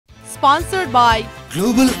Sponsored by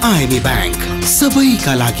Global IME Bank,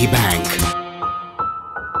 सबैका लागि bank.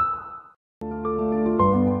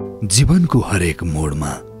 जीवनको हरेक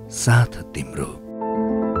मोडमा साथ तिम्रो,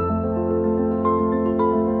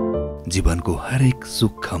 जीवनको हरेक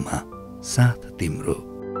सुखमा साथ तिम्रो,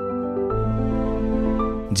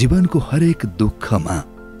 जीवनको हरेक दुःखमा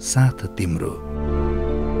साथ तिम्रो,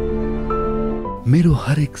 मेरो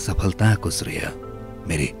हरेक सफलताको श्रेय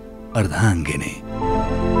मेरी अर्धांगिनी।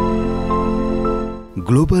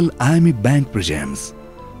 Global IME bank presents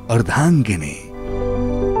अर्धांगिनी।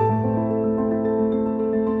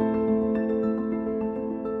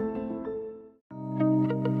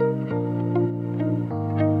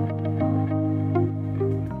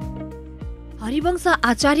 Harivansh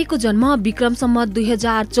आचार्यको जन्म विक्रम सम्वत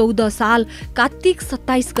 2014 साल कार्तिक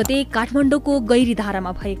 27 गते काठमाडौँको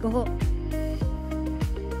गैरीधारामा भएको हो।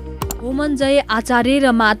 होमनजय आचार्य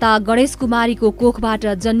र माता गणेश कुमारीको कोखबाट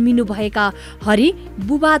जन्मिनु भएका हरि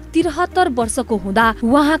बुबा 73 वर्षको हुँदा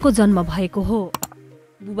उहाँको जन्म भएको हो।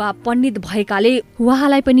 बुबा पण्डित भएकाले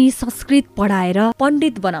उहाँलाई पनि संस्कृत पढाएर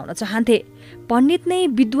पण्डित बनाउन चाहन्थे। पण्डित नै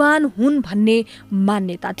विद्वान हुन् भन्ने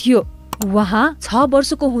मान्यता थियो। उहाँ 6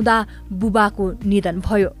 वर्षको हुँदा बुबाको निधन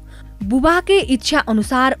भयो। बुबाकै इच्छा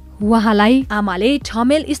अनुसार उहाँलाई आमाले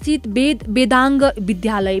ठमेल स्थित वेदाङ्ग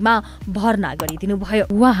विद्यालयमा भर्ना गरिदिनु भयो।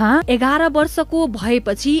 उहाँ 11 वर्षको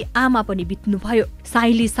भएपछि आमा पनि बित्नुभयो।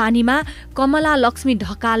 साइली सानीमा कमला लक्ष्मी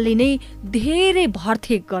ढकालले नै धेरै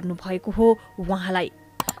भर्थे गर्नुभएको हो उहाँलाई।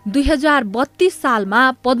 2032 सालमा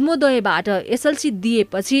पद्मोदयबाट एसएलसी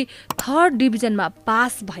दिएपछि 3rd डिभिजनमा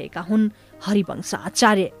पास भएका हुन् हरिवंश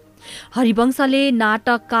आचार्य। हरिवंशले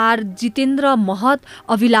नाटककार जितेन्द्र महत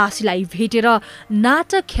अभिलाषीलाई भेटेर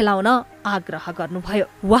नाटक खेलाउन आग्रह गर्नुभयो।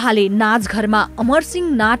 उहाँले नाचघरमा अमरसिंह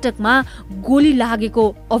नाटकमा गोली लागेको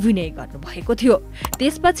अभिनय गर्नुभएको थियो।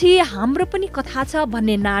 त्यसपछि हाम्रो पनि कथा छ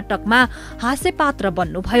भन्ने नाटकमा हास्यपात्र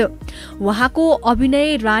बन्नुभयो। उहाँको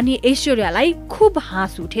अभिनय रानी ऐश्वर्यालाई खुब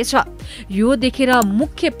हाँस उठेछ। यो देखेर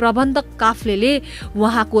मुख्य प्रबन्धक काफ्लेले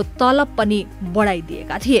उहाँको तलब पनि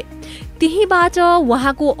बढाइदिएका थिए। त्यहीबाट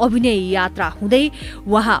उहाँको अभिनय यात्रा हुँदै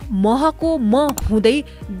उहाँ महको म हुँदै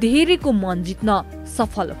धेरैको मन जित्न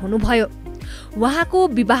सफल हुनुभयो। उहाँको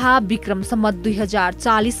विवाह विक्रम सम्वत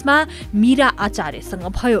 2040 मा मीरा आचार्यसँग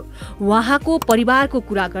भयो। उहाँको परिवारको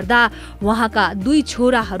कुरा गर्दा उहाँका 2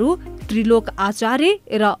 छोराहरू त्रिलोक आचार्य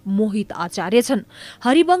र मोहित आचार्य छन्।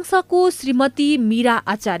 हरिवंशको श्रीमती मीरा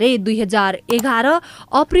आचार्य 2011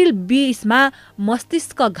 अप्रिल 20 मा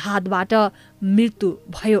मस्तिष्कघातबाट मृत्यु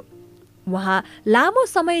भयो। उहाँ लामो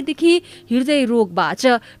समयदेखि हृदय रोगबाट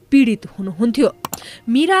पीडित हुनुहुन्थ्यो।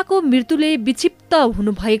 मीराको मृत्युले विक्षिप्त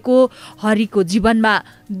हुनुभएको हरिको जीवनमा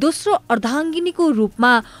दोस्रो अर्धाङ्गिनीको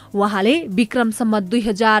रूपमा उहाँले विक्रम सम्वत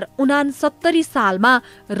 2069 सालमा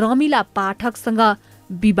रमिला पाठकसँग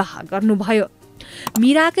विवाह गर्नुभयो।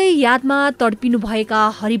 मीराकै यादमा तडपिनुभएका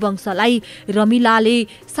हरिवंशलाई रमिलाले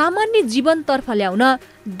सामान्य जीवनतर्फ ल्याउन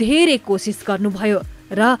धेरै कोसिस गर्नुभयो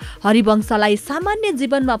र हरिवंशलाई सामान्य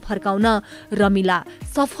जीवनमा फर्काउन रमिला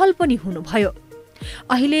सफल पनि हुनुभयो।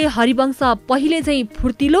 अहिले हरिवंश पहिले झैं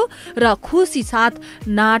फुर्तिलो र खुसी साथ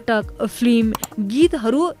नाटक, फिल्म,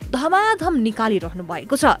 गीतहरू धमाधम निकालिरहनु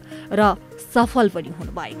भएको छ र सफल पनि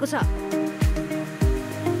हुनुभएको छ।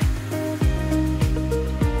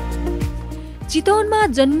 चितवनमा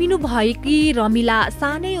जन्मिनु भएकी रमिला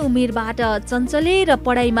सानै उमेरबाट चञ्चले र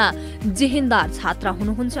पढाइमा जेहेन्दार छात्रा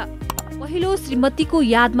हुनुहुन्छ। पहिलो श्रीमतीको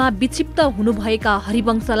यादमा विक्षिप्त हुनुभएका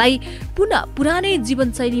हरिवंशलाई पुनः पुरानै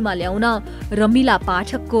जीवनशैलीमा ल्याउन रमिला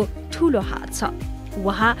पाठकको ठूलो हात छ।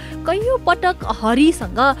 उहाँ कैयौं पटक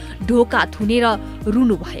हरिसँग ढोका थुनेर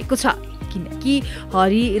रुनु भएको छ, किनकि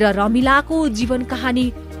हरि र रमिलाको जीवन कहानी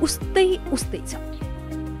उस्तै छ।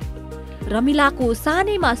 रमिलाको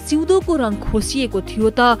सानैमा सिउँदोको रङ खोसिएको थियो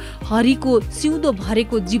त हरिको सिउँदो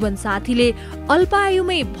भरेको जीवनसाथीले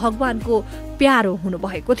अल्पायुमै भगवानको प्यारो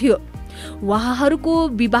हुनुभएको थियो। उहाँहरूको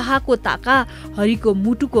विवाहको ताका हरिको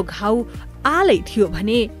मुटुको घाउ आलै थियो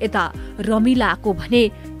भने यता रमिलाको भने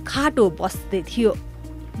खाटो बस्दै थियो।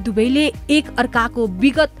 दुवैले एक अर्काको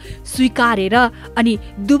विगत स्वीकारेर अनि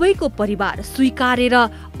दुवैको परिवार स्वीकारेर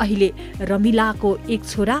अहिले रमिलाको 1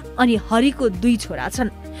 छोरा अनि हरिको 2 छोरा छन्।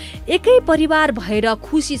 एकै परिवार भएर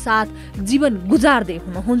खुसी साथ जीवन गुजार्दै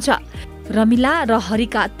हुनुहुन्छ। रमिला र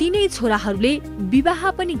हरिका 3 छोराहरूले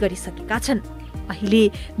विवाह पनि गरिसकेका छन्। अहिले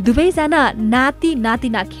दुवैजना नाति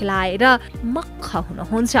नातिना खेलाएर मक्ख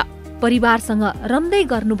हुनुहुन्छ। परिवारसँग रम्दै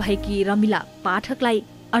गर्नुभएकी रमिला पाठकलाई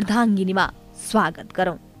अर्धाङ्गिनीमा स्वागत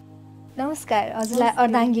गरौँ। नमस्कार, हजुरलाई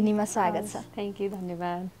अर्धाङ्गिनीमा स्वागत छ। थ्याङ्क यू,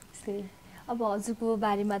 धन्यवाद। अब हजुरको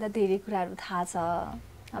बारेमा त धेरै कुराहरू थाहा छ,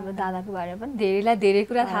 हाम्रो दादाको बारेमा पनि धेरैलाई धेरै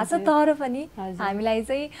कुरा थाहा छ, तर पनि हामीलाई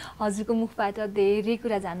चाहिँ हजुरको मुखबाट धेरै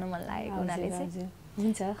कुरा जान्न मन लागेको हुनाले चाहिँ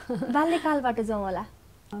हुन्छ। बाल्यकालबाट जाउँ होला।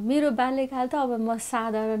 मेरो बाल्यकाल त अब म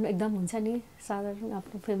साधारण एकदम हुन्छ नि, साधारण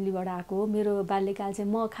आफ्नो फ्यामिलीबाट आएको हो। मेरो बाल्यकाल चाहिँ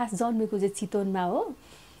म खास जन्मेको चाहिँ चितवनमा हो,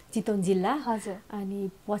 चितवन जिल्ला। हजुर। अनि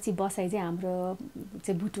पछि बसाइ चाहिँ हाम्रो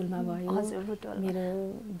चाहिँ बुटोलमा भयो। हजुर, बुटोल। मेरो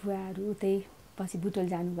बुवाहरू उतै पछि बुटोल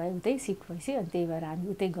जानुभयो, उतै सिफ्ट भएपछि, अनि त्यही भएर हामी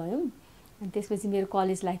उतै गयौँ। अनि त्यसपछि मेरो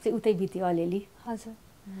कलेज लाइफ चाहिँ उतै बित्यो अलिअलि। हजुर।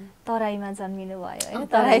 तराईमा जन्मिनु भयो होइन?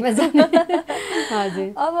 तराईमा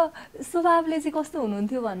हजुर। अब स्वभावले चाहिँ कस्तो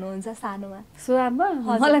हुनुहुन्थ्यो भन्नुहुन्छ सानोमा?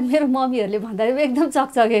 स्वभावमा मलाई मेरो मम्मीहरूले भन्दाखेरि एकदम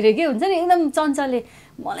चकचके अरे के हुन्छ नि, एकदम चञ्चले।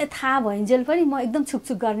 मलाई थाहा भइन्जेल पनि म एकदम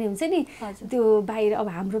छुकछुक गर्ने हुन्छ नि। त्यो बाहिर अब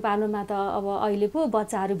हाम्रो पालोमा त अब अहिले पो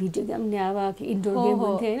बच्चाहरू भिडियो गेम नि, अब इन्डोर गेम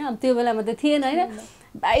हुन्थ्यो होइन, अब त्यो बेलामा त थिएन होइन।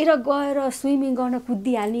 बाहिर गएर स्विमिङ गर्न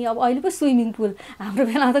कुदिहाल्ने। अब अहिले पो स्विमिङ पुल, हाम्रो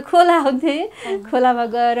बेलामा त खोला हुन्थ्यो। खोलामा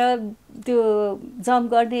गएर त्यो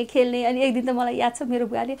जम्प गर्ने, खेल्ने। अनि एक दिन त मलाई याद छ,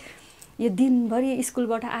 मेरो बुवाले यो दिनभरि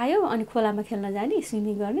स्कुलबाट आयो अनि खोलामा खेल्न जाने,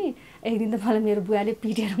 स्विमिङ गर्ने। एक दिन त मलाई मेरो बुवाले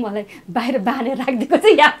पिटेर मलाई बाहिर बाँधेर राखिदिएको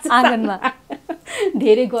चाहिँ याद छ आँगनमा।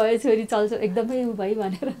 धेरै गयो छोरी चल्छ एकदमै उ भयो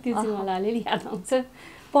भनेर, त्यो चाहिँ मलाई अलिअलि याद आउँछ।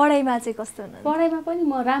 पढाइमा चाहिँ कस्तो हुनुहुन्छ? पढाइमा पनि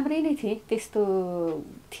म राम्रै नै थिएँ, त्यस्तो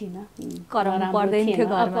थिइनँ,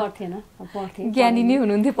 पढ्थेन। ज्ञानी नै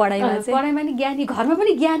हुनुहुन्थ्यो पढाइमा चाहिँ? पढाइमा नि ज्ञानी, घरमा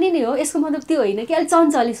पनि ज्ञानी नै हो। यसको मतलब त्यो होइन कि अलिक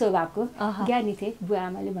चञ्चली स्वभावको ज्ञानी थिएँ, बुवा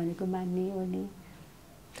आमाले भनेको मान्ने ओर्ने।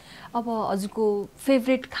 अब हजुरको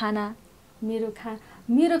फेभरेट खाना? मेरो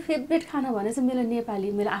फेभरेट खाना भने चाहिँ मेरो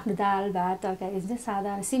नेपाली, मेरो आफ्नो दाल भात तरकारी चाहिँ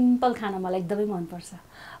साधारण सिम्पल खाना मलाई एकदमै मनपर्छ।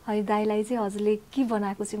 है दाइलाई चाहिँ हजुरले के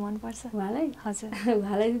बनाएको चाहिँ मनपर्छ? उहाँलाई? हजुर।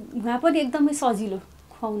 उहाँ पनि एकदमै सजिलो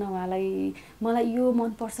खुवाउन। उहाँलाई मलाई यो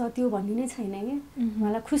मनपर्छ त्यो भन्ने नै छैन कि।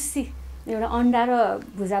 उहाँलाई खुसी एउटा अन्डा र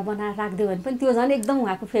भुजा बनाएर राखिदियो भने पनि त्यो झन् एकदम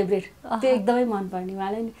उहाँको फेभरेट, त्यो एकदमै मनपर्ने।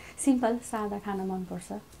 उहाँलाई सिम्पल सादा खाना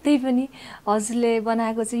मनपर्छ। त्यही पनि हजुरले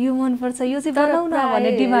बनाएको चाहिँ यो मनपर्छ, यो चाहिँ बनाउन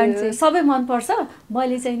भन्ने डिमान्ड चाहिँ? सबै मनपर्छ।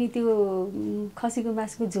 मैले चाहिँ नि त्यो खसीको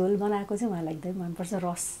मासुको झोल बनाएको चाहिँ उहाँलाई एकदमै मनपर्छ।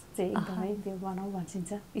 रस चाहिँ एकदमै त्यो बनाऊ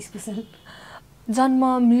भन्छिन्छ स्पेसल।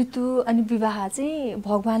 जन्म, मृत्यु अनि विवाह चाहिँ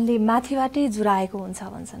भगवानले माथिबाटै जुराएको हुन्छ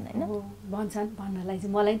भन्छन् होइन? भन्छन्, भन्नलाई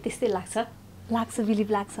चाहिँ मलाई त्यस्तै लाग्छ,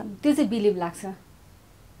 बिलिभ लाग्छ। त्यो चाहिँ बिलिभ लाग्छ।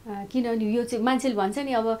 किनभने यो चाहिँ मान्छेले भन्छ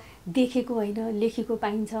नि अब देखेको होइन लेखेको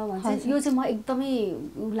पाइन्छ भन्छ, यो चाहिँ म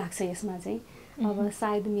एकदमै लाग्छ यसमा चाहिँ। अब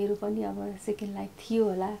सायद मेरो पनि अब सेकेन्ड लाइफ थियो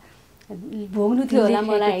होला, भोग्नु थियो होला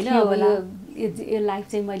मलाई होइन, अब यो लाइफ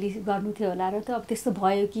चाहिँ मैले गर्नु थियो होला र त अब त्यस्तो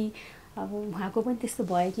भयो कि, अब उहाँको पनि त्यस्तो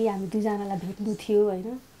भयो कि, हामी दुईजनालाई भेट्नु थियो होइन,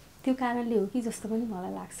 त्यो कारणले हो कि जस्तो पनि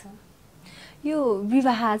मलाई लाग्छ। यो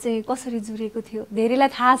विवाह चाहिँ कसरी जुरेको थियो?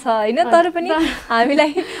 धेरैलाई थाहा छ होइन, तर पनि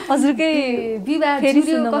हामीलाई हजुरकै विवाह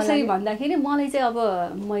जुर्यो कसरी भन्दाखेरि मलाई चाहिँ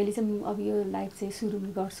अब मैले चाहिँ अब यो लाइफ चाहिँ सुरु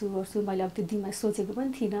गर्छु मैले अब त्यो दिमाग सोचेको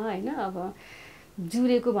पनि थिइनँ होइन। अब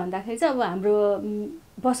जुरेको भन्दाखेरि चाहिँ अब हाम्रो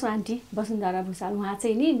बसु आन्टी वसुन्धरा भुषाल, उहाँ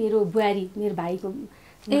चाहिँ नि मेरो बुहारी, मेरो भाइको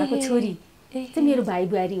उहाँको छोरी चाहिँ मेरो भाइ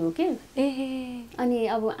बुहारी हो के। अनि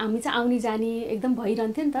अब हामी चाहिँ आउने जाने एकदम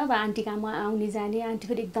भइरहन्थ्यो नि त। अब आन्टी कहाँमा आउने जाने, आन्टी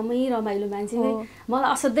फेरि एकदमै रमाइलो मान्छे,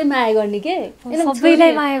 मलाई असाध्यै माया गर्ने के,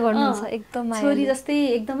 सबैलाई माया गर्नुहुन्छ, एकदम छोरी जस्तै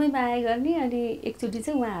एकदमै माया गर्ने। अनि एकचोटि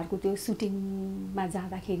चाहिँ उहाँहरूको त्यो सुटिङमा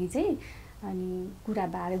जाँदाखेरि चाहिँ अनि कुरा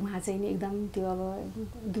बारे उहाँ चाहिँ नि एकदम त्यो अब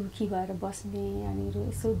दुखी भएर बस्ने, अनि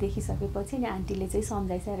यसो देखिसकेपछि नि आन्टीले चाहिँ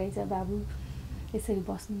सम्झाइसा रहेछ, बाबु यसरी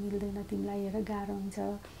बस्नु मिल्दैन, तिमीलाई हेर गाह्रो हुन्छ,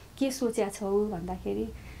 के सोचेका छौ भन्दाखेरि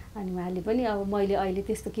अनि उहाँले पनि अब मैले अहिले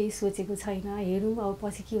त्यस्तो केही सोचेको छैन, हेरौँ अब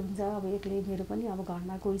पछि के हुन्छ। अब एक्लै मेरो पनि अब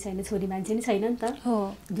घरमा कोही छैन, छोरी मान्छे नि छैन नि त,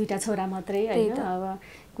 दुईवटा छोरा मात्रै होइन। अब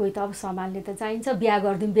कोही त अब सम्हाल्ने त चाहिन्छ, बिहा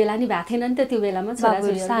गरिदिउँ बेला नि भएको थिएन नि त त्यो बेलामा,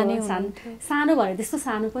 छोराछोरी सानो भएर त्यस्तो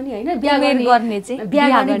सानो पनि होइन, बिहा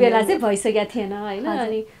गर्ने बेला चाहिँ भइसकेको थिएन होइन।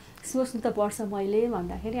 अनि सोच्नु त पर्छ मैले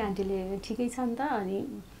भन्दाखेरि आन्टीले ठिकै छ नि त, अनि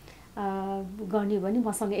गर्ने भने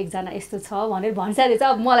मसँग एकजना यस्तो छ भनेर भन्छ रहेछ।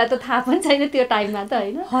 अब मलाई त थाहा पनि छैन त्यो टाइममा त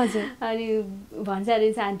होइन। हजुर। अनि भन्छ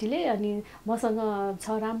रहेछ आन्टीले, अनि मसँग छ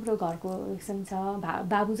राम्रो घरको एकछिन छ,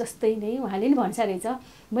 बाबु जस्तै नै उहाँले नि भन्छ रहेछ,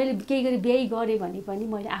 मैले केही गरी बिहे गरेँ भने पनि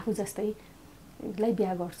मैले आफू जस्तैलाई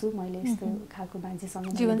बिहा गर्छु, मैले यस्तो खालको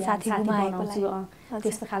मान्छेसँग जीवनसाथी बनाउँछु,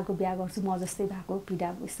 त्यस्तो खालको बिहा गर्छु, म जस्तै भएको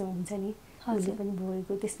पीडा यस्तो हुन्छ नि, उसले पनि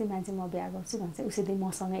भोगेको त्यस्तै मान्छे म बिहा गर्छु भन्छ। उसैले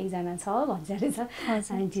मसँग एकजना छ भन्छ रहेछ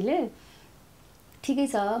आन्टीले। ठिकै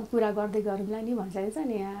छ कुरा गर्दै गरौँला नि भन्छ रहेछ।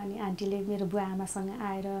 अनि आन्टीले मेरो बुवा आमासँग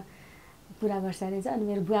आएर कुरा गर्छ रहेछ। अनि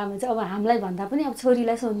मेरो बुवा आमा चाहिँ अब हामीलाई भन्दा पनि अब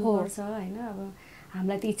छोरीलाई सोध्नुपर्छ होइन, अब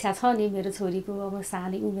हामीलाई त इच्छा छ नि मेरो छोरीको अब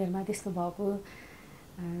सानै उमेरमा त्यस्तो भएको,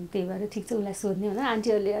 त्यही भएर ठिक छ उसलाई सोध्ने होला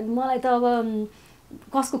आन्टीहरूले। अनि मलाई त अब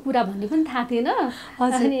कसको कुरा भन्ने पनि थाहा थिएन।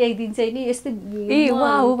 अनि एक दिन चाहिँ नि यस्तै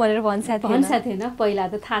वाउ भनेर भन्सा थिएन, पहिला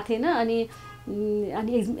त थाहा थिएन। अनि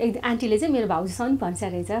एक आन्टीले चाहिँ मेरो भाउजूसँग भन्सा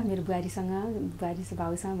रहेछ, मेरो बुहारीसँग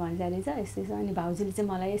भाउजूसँग भन्सा रहेछ यस्तै छ। अनि भाउजूले चाहिँ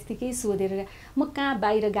मलाई यस्तै केही सोधेर म कहाँ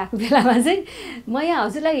बाहिर गएको बेलामा चाहिँ म यहाँ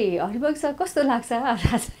हजुरलाई हरिवंश कस्तो लाग्छ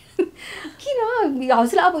किन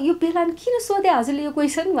हजुरलाई अब यो बेलामा किन सोधे हजुरले यो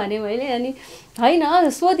क्वेसन भने मैले। अनि होइन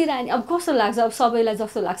सोधिरहने अब कस्तो लाग्छ, अब सबैलाई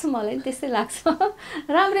जस्तो लाग्छ मलाई पनि त्यस्तै लाग्छ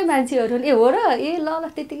राम्रै मान्छेहरू ए हो र ए ल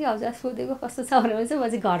त्यतिकै हजुर सोधेको कस्तो छ भनेर चाहिँ म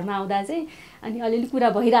चाहिँ घरमा आउँदा चाहिँ अनि अलिअलि कुरा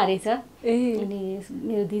भइरहेको रहेछ। अनि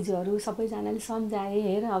मेरो दिजूहरू सबैजनाले सम्झाए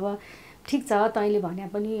हेर अब ठिक छ तैँले भने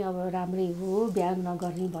पनि अब राम्रै हो, बिहा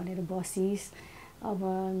नगर्ने भनेर बसिस्, अब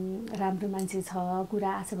राम्रो मान्छे छ कुरा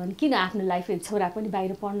आछ भने किन आफ्नो लाइफ छोरा पनि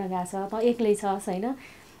बाहिर पढ्न गएको छ त एक्लै छस् होइन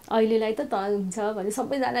अहिलेलाई त हुन्छ भने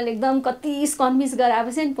सबैजनाले एकदम कति कन्भिन्स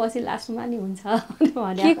गराएपछि नि पछि लास्टमा नि हुन्छ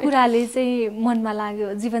भने के कुराले चाहिँ मनमा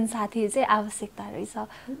लाग्यो जीवनसाथी चाहिँ आवश्यकता रहेछ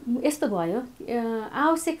यस्तो भयो।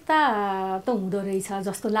 आवश्यकता त हुँदो रहेछ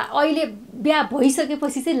जस्तो अहिले बिहा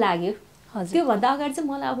भइसकेपछि चाहिँ लाग्यो। त्योभन्दा अगाडि चाहिँ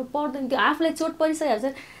मलाई अब पढ्दैन, त्यो आफूलाई चोट परिसकेपछि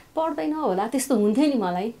पढ्दैन होला त्यस्तो हुन्थ्यो नि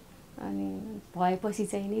मलाई। अनि भएपछि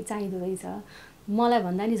चाहिँ नि चाहिँदो रहेछ मलाई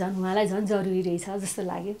भन्दा नि झन् उहाँलाई झन् जरुरी रहेछ जस्तो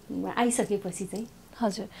लाग्यो आइसकेपछि चाहिँ।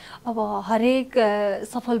 हजुर अब हरेक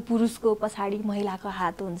सफल पुरुषको पछाडि महिलाको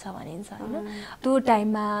हात हुन्छ भनिन्छ होइन। त्यो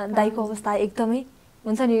टाइममा दाइको अवस्था एकदमै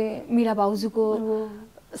हुन्छ नि मीरा भाउजूको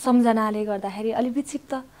सम्झनाले गर्दाखेरि अलिक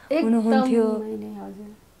विक्षिप्त हुनुहुन्थ्यो,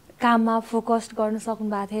 काममा फोकस गर्न सक्नु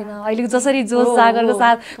भएको थिएन। अहिले जसरी जोस जागरको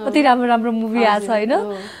साथ कति राम्रो राम्रो मुभी आएको छ होइन।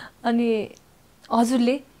 अनि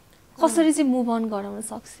हजुरले कसरी चाहिँ मुभ अन गराउन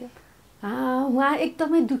सक्छ? उहाँ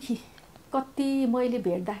एकदमै दुखी, कति मैले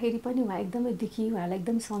भेट्दाखेरि पनि उहाँ एकदमै दुखी, उहाँलाई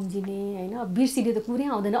एकदम सम्झिने होइन। बिर्सिने त कुरै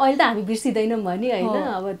आउँदैन, अहिले त हामी बिर्सिँदैनौँ भने होइन।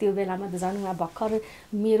 अब त्यो बेलामा त झन् उहाँ भर्खर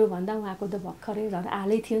मेरो भन्दा उहाँको त भर्खरै झन्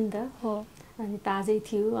हालै थियो नि त, अनि ताजै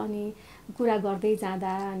थियो। अनि कुरा गर्दै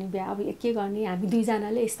जाँदा अनि बिहा अब के गर्ने हामी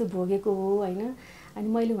दुईजनाले यस्तो भोगेको हो होइन। अनि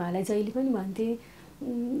मैले उहाँलाई जहिले पनि भन्थेँ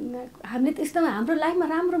हामीले त एकदम हाम्रो लाइफमा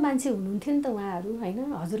राम्रो मान्छे हुनुहुन्थ्यो नि त उहाँहरू होइन।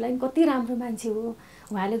 हजुरलाई पनि कति राम्रो मान्छे हो,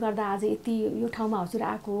 उहाँले गर्दा आज यति यो ठाउँमा हजुर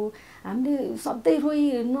आएको, हामीले सधैँ रोइ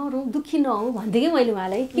नरौँ दुःखी नहौँ भन्थेँ कि मैले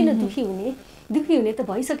उहाँलाई। किन दुःखी हुने त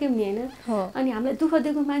भइसक्यौँ नि होइन। अनि हामीलाई दुःख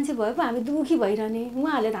दिएको मान्छे भए पो हामी दुःखी भइरहने,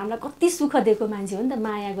 उहाँहरूले त हामीलाई कति सुख दिएको मान्छे हो नि त,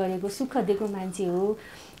 माया गरेको सुख दिएको मान्छे हो।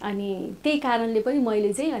 अनि त्यही कारणले पनि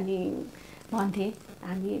मैले चाहिँ अनि भन्थेँ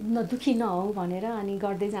हामी दुःखी नहौँ भनेर। अनि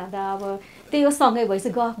गर्दै जाँदा अब त्यही हो सँगै भएपछि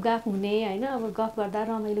गफ हुने होइन। अब गफ गर्दा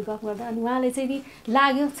रमाइलो गफ गर्दा अनि उहाँले चाहिँ नि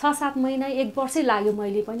लाग्यो 6-7 महिना 1 वर्षै लाग्यो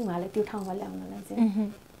मैले पनि उहाँलाई त्यो ठाउँमा ल्याउनलाई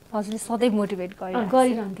चाहिँ। हजुरले सधैँ मोटिभेट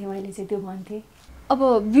गरिरहन्थेँ मैले चाहिँ त्यो भन्थेँ। अब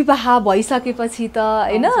विवाह भइसकेपछि त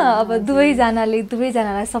होइन अब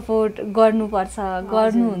दुवैजनालाई सपोर्ट गर्नुपर्छ,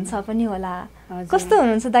 गर्नुहुन्छ पनि होला। कस्तो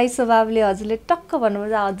हुनुहुन्छ दाइ स्वभावले? हजुरले टक्क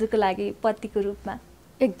भन्नुपर्छ हजुरको लागि पतिको रूपमा।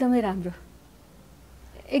 एकदमै राम्रो,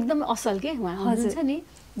 एकदम असल के उहाँ हुनुहुन्छ नि।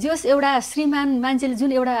 जस एउटा श्रीमान मान्छेले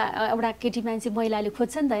जुन एउटा केटी मान्छे महिलाले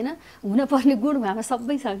खोज्छ नि त होइन, हुनपर्ने गुण उहाँमा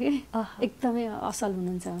सबै छ कि एकदमै असल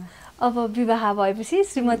हुनुहुन्छ। अब विवाह भएपछि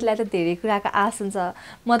श्रीमतीलाई त धेरै कुराको आश हुन्छ,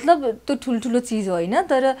 मतलब त्यो ठुल्ठुलो चिज होइन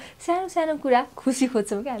तर सानो सानो कुरा खुसी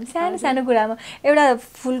खोज्छौँ क्या हामी। सानो सानो कुरामा एउटा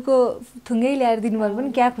फुलको थुङ्गै ल्याएर दिनुभयो पनि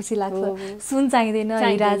क्या खुसी लाग्छ। सुन चाहिँदैन,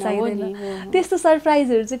 हिरा चाहिँदैन। त्यस्तो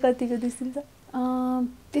सरप्राइजहरू चाहिँ कतिको दिन्छ?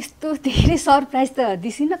 त्यस्तो धेरै सरप्राइज त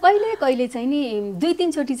दिसिनँ। कहिले चाहिँ नि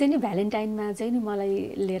 2-3 चोटि चाहिँ नि भ्यालेन्टाइनमा चाहिँ नि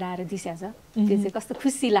मलाई लिएर आएर दिस्या छ। त्यो चाहिँ कस्तो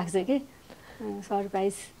खुसी लाग्छ कि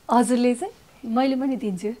सरप्राइज। हजुरले चाहिँ? मैले पनि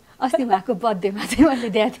दिन्छु। अस्ति उहाँको बर्थडेमा चाहिँ मैले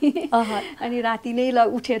दिएको थिएँ। अनि राति नै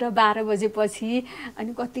उठेर 12 बजेपछि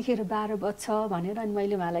अनि कतिखेर 12 बज्छ भनेर अनि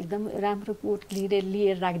मैले उहाँलाई एकदम राम्रो कोट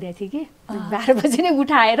लिएर राखिदिएको थिएँ कि 12 बजे नै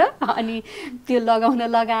उठाएर अनि त्यो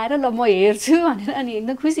लगाएर ल म हेर्छु भनेर अनि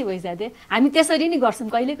एकदम खुसी भइसकेको थिएँ। हामी त्यसरी नै गर्छौँ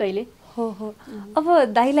कहिले। हो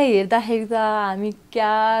अब दाइलाई हेर्दाखेरि त हामी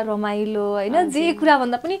क्या रमाइलो होइन, जे कुरा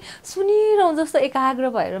भन्दा पनि सुनिरहँ जस्तो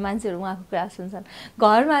एकाग्र भएर मान्छेहरू उहाँको कुरा सुन्छन्।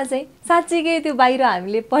 घरमा चाहिँ साँच्चीकै त्यो बाहिर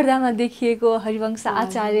हामीले पर्दामा देखिएको हरिवंश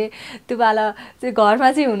आचार्य त्यो वाला चाहिँ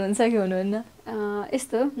घरमा चाहिँ हुनुहुन्छ कि हुनुहुन्न?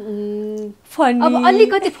 यस्तो अब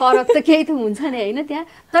अलिकति फरक त केही त हुन्छ नि होइन त्यहाँ,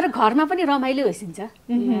 तर घरमा पनि रमाइलो होइसिन्छ।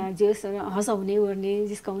 जोस हँसाउने ओर्ने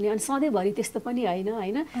जिस्काउने अनि सधैँभरि त्यस्तो पनि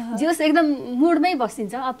होइन जोस एकदम मुडमै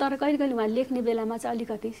बसिन्छ। अब तर कहिले उहाँ लेख्ने बेलामा चाहिँ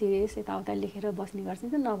अलिकति सिरियस यताउता लेखेर बस्ने गर्छ,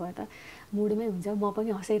 नभए त मुडमै हुन्छ। म पनि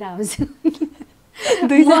हँसाइरहेको हुन्छु।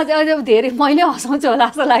 म चाहिँ अझ धेरै मैले हँसाउँछु होला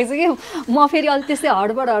जस्तो लाग्छ कि म फेरि अलिक त्यस्तै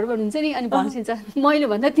हडबड हुन्छ नि अनि भनिन्छ मैले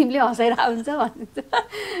भन्दा तिमीले हँसाइरहेको हुन्छ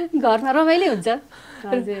भनिन्छ घरमा रमाइलो हुन्छ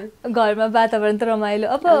घरमा वातावरण त रमाइलो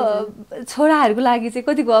अब छोराहरूको लागि चाहिँ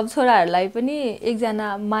कतिको अब छोराहरूलाई पनि एकजना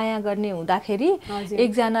माया गर्ने हुँदाखेरि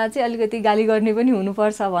एकजना चाहिँ अलिकति गाली गर्ने पनि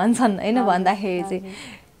हुनुपर्छ भन्छन् होइन भन्दाखेरि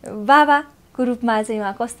चाहिँ बाबाको रूपमा चाहिँ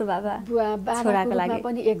उहाँ कस्तो बाबा छोराको लागि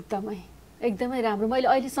पनि एकदमै राम्रो मैले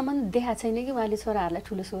अहिलेसम्म देखाएको छैन कि उहाँले छोराहरूलाई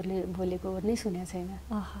ठुलो स्वरले बोलेको नै सुनेको छैन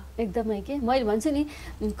एकदमै के मैले भन्छु नि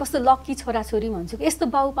कस्तो लक्की छोराछोरी भन्छु कि यस्तो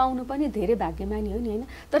बाउ पाउनु पनि धेरै भाग्यमानी हो नि होइन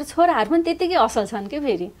तर छोराहरू पनि त्यत्तिकै असल छन् के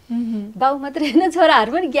फेरि बाउ मात्रै होइन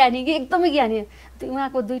छोराहरू पनि ज्ञानी कि एकदमै ज्ञानी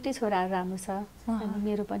उहाँको दुइटै छोराहरू राम्रो छ अनि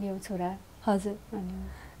मेरो पनि एउटा छोरा हजुर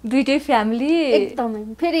दुइटै फ्यामिली एकदमै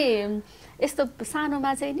फेरि यस्तो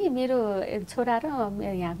सानोमा चाहिँ नि मेरो छोरा र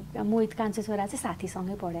यहाँ मोहित कान्छो छोरा चाहिँ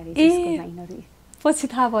साथीसँगै पढाएर पछि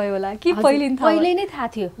थाहा भयो होला कि पहिले नै थाहा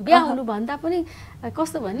थियो बिहा हुनुभन्दा पनि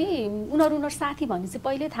कस्तो भने उनीहरू साथी भन्ने चाहिँ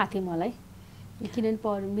पहिल्यै थाहा थियो मलाई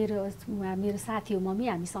किनभने मेरो साथी हो मम्मी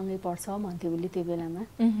हामी सँगै पढ्छौँ भन्थ्यो उसले त्यो बेलामा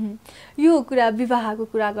यो कुरा विवाहको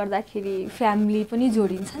कुरा गर्दाखेरि फ्यामिली पनि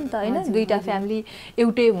जोडिन्छ नि त होइन दुईटा फ्यामिली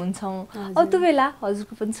एउटै हुन्छौँ अब त्यो बेला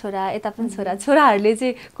हजुरको पनि छोरा यता पनि छोराहरूले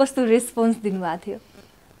चाहिँ कस्तो रेस्पोन्स दिनुभएको थियो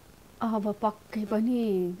अब पक्कै पनि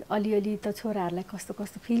अलिअलि त छोराहरूलाई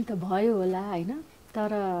कस्तो फिल त भयो होला होइन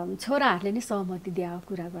तर छोराहरूले नै सहमति दिएको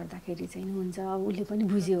कुरा गर्दाखेरि चाहिँ हुन्छ उसले पनि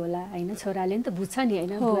बुझ्यो होला होइन छोराले नि त बुझ्छ नि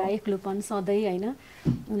होइन बुवा एक्लोपन सधैँ होइन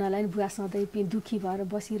उनीहरूलाई बुवा सधैँ दुःखी भएर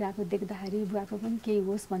बसिरहेको देख्दाखेरि बुवाको पनि केही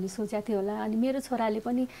होस् भन्ने सोचेको थियो होला अनि मेरो छोराले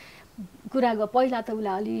पनि कुरा पहिला त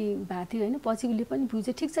उसलाई अलि भएको थियो होइन पछि उसले पनि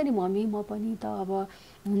बुझ्यो ठिक छ नि मम्मी म पनि त अब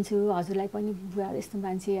हुन्छु हजुरलाई पनि बुवा यस्तो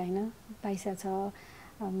मान्छे होइन पैसा छ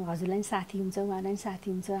हजुरलाई पनि साथी हुन्छ उहाँलाई पनि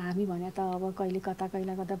साथी हुन्छ हामी भने त अब कहिले कता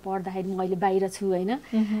पढ्दाखेरि मैले बाहिर छु होइन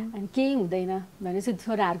अनि केही हुँदैन भनेपछि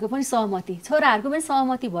छोराहरूको पनि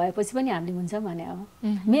सहमति भएपछि पनि हामीले हुन्छ भने अब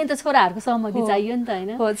मेन त छोराहरूको सहमति चाहियो नि त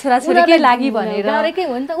होइन छोराछोरीकै लागि भनेर गरेकै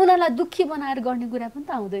हो नि त उनीहरूलाई दुःखी बनाएर गर्ने कुरा पनि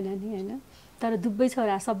त आउँदैन नि होइन तर दुवै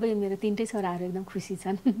छोरा सबै मेरो तिनटै छोराहरू एकदम खुसी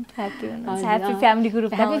छन् ह्यापी फ्यामिलीको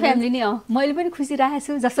रूपमा ह्यापी फ्यामिली नै हो मैले पनि खुसी राखेको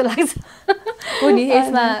छु जस्तो लाग्छ हो नि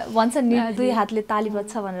यसमा भन्छन् नि दुई हातले ताली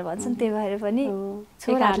बज्छ भनेर भन्छन् त्यही भएर पनि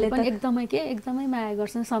छोराहरूले पनि एकदमै माया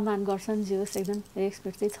गर्छन् सम्मान गर्छन् जे होस् एकदम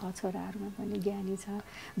रेस्पेक्ट चाहिँ छ छोराहरूमा पनि ज्ञानी छ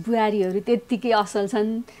बुहारीहरू त्यत्तिकै असल छन्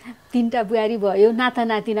तिनवटा बुहारी भयो नाता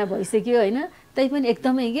नातिना भइसक्यो होइन त्यही पनि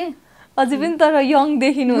एकदमै के अझै पनि तर यङ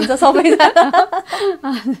देखिनुहुन्छ सबैजना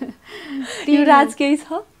त्यो राज केही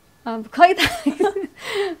छ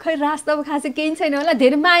खै राज त अब खासै केही छैन होला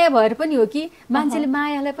धेरै माया भएर पनि हो कि मान्छेले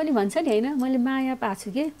मायालाई पनि भन्छ नि होइन मैले माया पाएको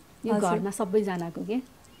छु कि यो घरमा सबैजनाको के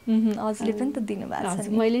हजुरले पनि त दिनुभएको छ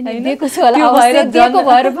मैले दिएको छु होला दिएको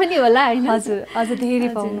भएर पनि होला होइन हजुर अझ धेरै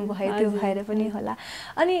पाउनु भयो त्यो भएर पनि होला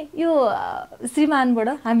अनि यो श्रीमानबाट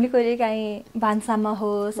हामीले कहिलेकाहीँ भान्सामा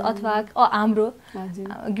होस् अथवा हाम्रो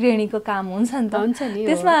गृहिणीको काम हुन्छ नि त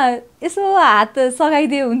त्यसमा यसो हात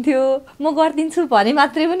सघाइदिए हुन्थ्यो म गरिदिन्छु भने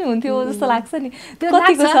मात्रै पनि हुन्थ्यो जस्तो लाग्छ नि त्यो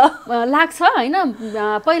लाग्छ होइन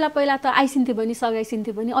पहिला त आइसिन्थ्यो पनि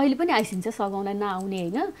सघाइसिन्थ्यो पनि अहिले पनि आइसिन्छ सघाउन नआउने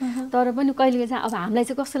होइन तर पनि कहिले चाहिँ अब हामीलाई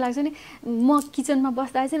चाहिँ कस्तो लाग्छ नि म किचनमा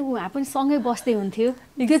बस्दा चाहिँ उहाँ पनि सँगै बस्दै हुन्थ्यो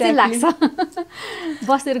त्यो चाहिँ लाग्छ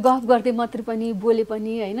बसेर गफ गर्दै मात्रै पनि बोले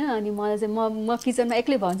पनि होइन अनि मलाई चाहिँ म किचनमा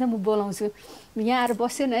एक्लै भन्छ म बोलाउँछु यहाँ आएर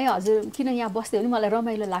बस्यो न है हजुर किन यहाँ बस्दै हो नि मलाई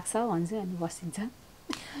रमाइलो लाग्छ भन्छ अनि बसिन्छ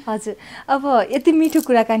हजुर अब यति मिठो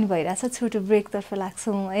कुराकानी भइरहेछ छोटो ब्रेकतर्फ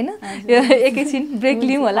लाग्छौँ होइन एकैछिन ब्रेक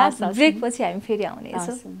लिउँ होला ब्रेकपछि हामी फेरि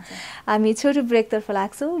आउनेछौँ हामी छोटो ब्रेकतर्फ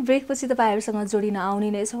लाग्छौँ ब्रेकपछि तपाईँहरूसँग जोडिन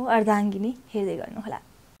आउने नै छौँ अर्धाङ्गिनी हेर्दै गर्नुहोला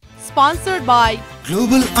sponsored by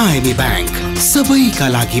global IMA bank सबैका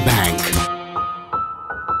लागि ब्याङ्क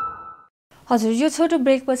हजुर यो छोटो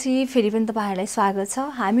ब्रेकपछि फेरि पनि तपाईँहरूलाई स्वागत छ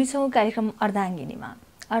हामी छौँ कार्यक्रम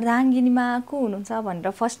अर्धाङ्गिनीमा को हुनुहुन्छ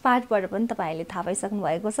भनेर फर्स्ट पार्टबाट पनि तपाईँहरूले थाहा पाइसक्नु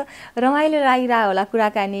भएको छ रमाइलो लागिरहेको होला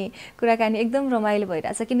कुराकानी एकदम रमाइलो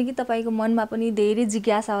भइरहेछ किनकि तपाईँको मनमा पनि धेरै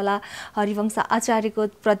जिज्ञासा होला हरिवंश आचार्यको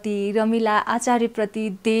प्रति रमिला आचार्यप्रति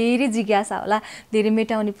धेरै जिज्ञासा होला धेरै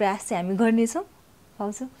मेटाउने प्रयास चाहिँ हामी गर्नेछौँ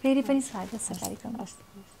पाउँछौँ फेरि पनि स्वागत छ कार्यक्रम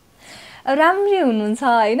राम्रै हुनुहुन्छ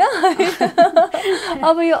होइन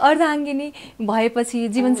अब यो अर्धाङ्गिनी भएपछि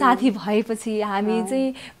जीवनसाथी भएपछि हामी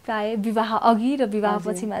चाहिँ प्राय विवाह अघि र विवाह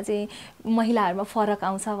पछिमा चाहिँ महिलाहरूमा फरक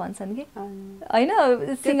आउँछ भन्छन् कि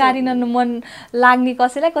होइन सिँगारिन मन लाग्ने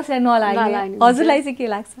कसैलाई नलाग्ने हजुरलाई चाहिँ के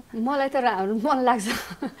लाग्छ मलाई त मन लाग्छ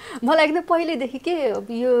मलाई एकदम पहिल्यैदेखि के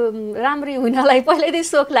यो राम्रै हुनलाई पहिल्यैदेखि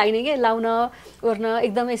सोख लाग्ने के लाउन ओर्न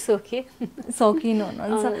एकदमै शौकिन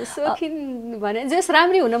हुनुहुन्छ शौकिन भने जस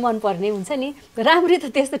राम्रै हुन मनपर्ने हुन्छ नि राम्रै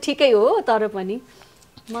त त्यस्तो ठिकै हो तर पनि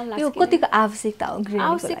मन लाग्छ यो कतिको आवश्यकता हो गृहिणीको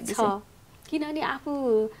आवश्यक लागि छ किनभने आफू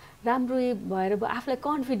राम्रो भएर आफूलाई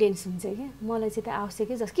कन्फिडेन्स हुन्छ क्या मलाई चाहिँ त्यो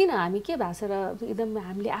आवश्यकै छ किन हामी के भएको छ र एकदम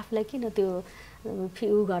हामीले आफूलाई किन त्यो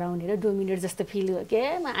उ गराउने र डोमिनेट जस्तो फिल हो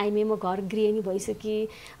क्या म घर गृहिणी भइसकेँ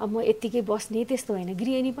अब म यत्तिकै बस्ने त्यस्तो होइन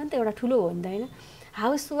गृहिणी पनि त एउटा ठुलो हो नि त होइन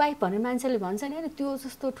हाउस वाइफ भनेर मान्छेले भन्छ नि होइन त्यो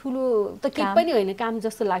जस्तो ठुलो त केही पनि होइन काम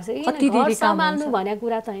जस्तो लाग्छ घर सम्हाल्नु भनेको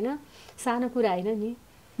कुरा त होइन सानो कुरा होइन नि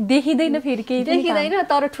देखिँदैन फेरि केही देखिँदैन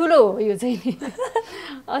तर ठुलो हो यो चाहिँ नि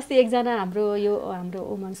अस्ति एकजना हाम्रो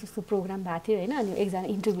वुमन्स जस्तो प्रोग्राम भएको थियो होइन अनि एकजना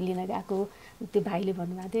इन्टरभ्यू लिन गएको त्यो भाइले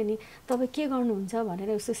भन्नुभएको थियो नि तपाईँ के गर्नुहुन्छ भनेर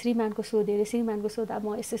उसको श्रीमानको सोधेँ अरे श्रीमानको सोधा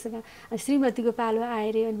म यस्तो यस्तो श्रीमतीको पालो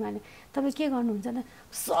आएर अनि भने तपाईँ के गर्नुहुन्छ त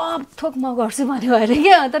सब थोक म गर्छु भन्यो अरे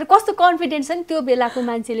क्या तर कस्तो कन्फिडेन्स छ नि त्यो बेलाको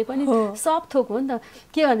मान्छेले पनि सब थोक हो नि त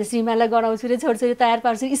के भन्छ श्रीमानलाई गराउँछु रे छोडछोडी तयार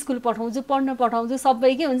पार्छु स्कुल पठाउँछु पढ्न पठाउँछु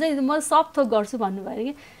सबै के हुन्छ नि म सब थोक गर्छु भन्नुभयो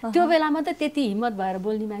कि त्यो बेलामा त त्यति हिम्मत भएर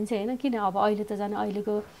बोल्ने मान्छे होइन किन अब अहिले त झन्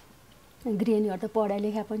अहिलेको गृहिणीहरू त पढाइ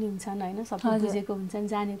लेखा पनि हुन्छन् होइन सबै बुझेको हुन्छन्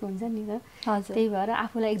जानेको हुन्छन् नि त त्यही भएर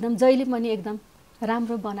आफूलाई एकदम जहिले पनि एकदम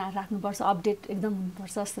राम्रो बनाएर राख्नुपर्छ अपडेट एकदम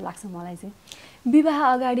हुनुपर्छ जस्तो लाग्छ मलाई चाहिँ विवाह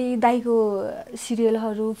अगाडि दाइको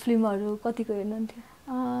सिरियलहरू फिल्महरू कतिको हेर्नुहुन्थ्यो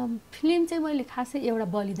फिल्म चाहिँ मैले खासै एउटा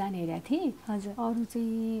बलिदान हेरेको थिएँ हजुर अरू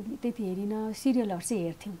चाहिँ त्यति हेरिनँ सिरियलहरू चाहिँ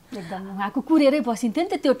हेर्थ्यौँ एकदम उहाँको कुरेरै बसिन्थ्यो नि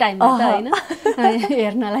त त्यो टाइममा त होइन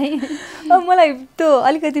हेर्नलाई मलाई त्यो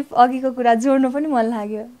अलिकति अघिको कुरा जोड्नु पनि मन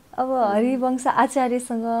लाग्यो अब हरिवंश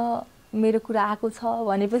आचार्यसँग मेरो कुरा आएको छ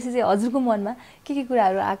भनेपछि चाहिँ हजुरको मनमा के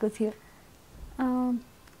कुराहरू आएको थियो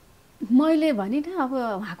मैले भने नि अब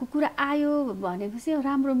उहाँको कुरा आयो भनेपछि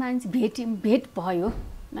राम्रो मान्छे भेट भयो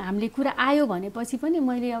हामीले कुरा आयो भनेपछि पनि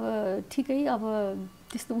मैले अब ठिकै अब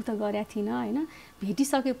त्यस्तो उता गरेको थिइनँ होइन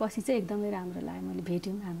भेटिसकेपछि चाहिँ एकदमै राम्रो लाग्यो मैले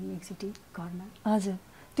भेट्यौँ हामी एकचोटि घरमा हजुर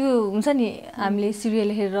त्यो हुन्छ नि हामीले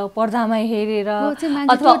सिरियल हेरेर पर्दामा हेरेर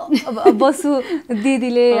अथवा बसु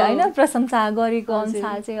दिदीले होइन प्रशंसा गरेको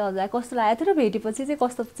अनुसार चाहिँ हजुर कस्तो लागेको थियो र भेटेपछि चाहिँ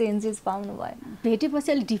कस्तो चेन्जेस पाउनु भयो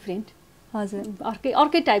भेटेपछि अलिक डिफ्रेन्ट हजुर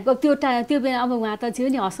अर्कै टाइपको त्यो बेला अब उहाँ त थियो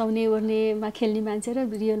नि हँसाउने ओर्नेमा खेल्ने मान्छे र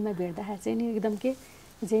रियलमा भेट्दाखेरि चाहिँ नि एकदम के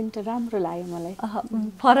जेन्ट राम्रो लाग्यो मलाई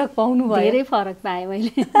फरक पाउनु भयो धेरै फरक पाएँ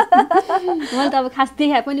मैले मैले त अब खास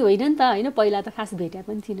देखाए पनि होइन नि त होइन पहिला त खास भेटे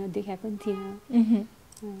पनि थिइनँ देखाए पनि थिइनँ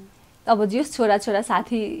अब जस छोरा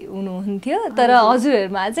साथी हुनुहुन्थ्यो तर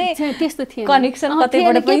हजुरहरूमा चाहिँ त्यस्तो थिएन कनेक्सन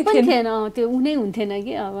कतैबाट पनि थिएन त्यो उनै हुन्थेन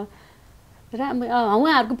कि अब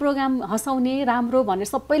उहाँहरूको प्रोग्राम हँसाउने राम्रो भनेर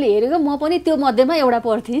सबैले हेरेको म पनि त्यो मध्येमा एउटा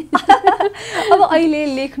पर्थेँ अब अहिले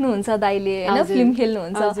लेख्नुहुन्छ दाइले होइन फिल्म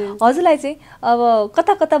खेल्नुहुन्छ हजुरलाई चाहिँ अब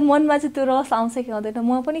कता मनमा चाहिँ त्यो रस आउँछ कि आउँदैन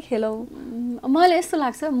म पनि खेलौँ मलाई यस्तो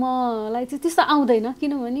लाग्छ मलाई चाहिँ त्यस्तो आउँदैन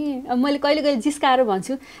किनभने मैले कहिले जिस्काएर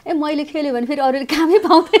भन्छु मैले खेल्यो भने फेरि अरूले कामै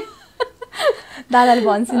पाउँदैन दादाले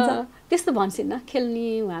भन्छिन्छ त्यस्तो भन्छिन्न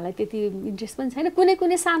खेल्ने उहाँलाई त्यति इन्ट्रेस्ट पनि छैन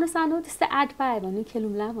कुनै सानो त्यस्तो आर्ट पायो भने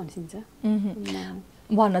खेलौँला भन्छिन्छ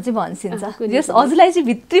भन्न चाहिँ भन्छिन्छ जस हजुरलाई चाहिँ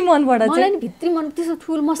भित्री मनबाट मलाई नि भित्री मन त्यस्तो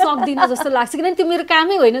ठुल म सक्दिनँ जस्तो लाग्छ किनभने त्यो मेरो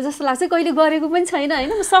कामै होइन जस्तो लाग्छ कहिले गरेको पनि छैन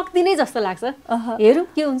होइन म सक्दिनै जस्तो लाग्छ हेरौँ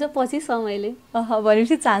के हुन्छ पछि समयले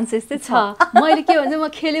भनेपछि चान्सेस चाहिँ छ मैले के भन्छ म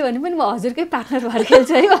खेल्यो भने पनि म हजुरकै पार्टनर भएर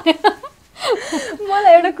खेल्छु है भने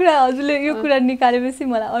मलाई एउटा कुरा हजुरले यो कुरा निकालेपछि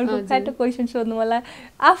मलाई अर्को काइन्ड क्वेसन सोध्नु मलाई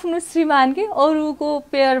आफ्नो श्रीमान के अरूको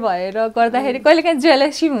पेयर भएर गर्दाखेरि कहिलेकाहीँ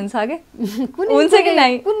जेलसी हुन्छ के हुन्छ कि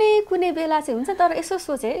नै कुनै बेला चाहिँ हुन्छ तर यसो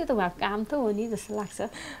सोचे यो त उहाँको काम त हो नि जस्तो लाग्छ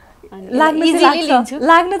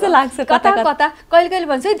लाग्न त लाग्छ कता कहिले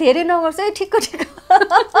भन्छ है धेरै नगर्छ है ठिक्क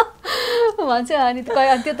भन्छ अनि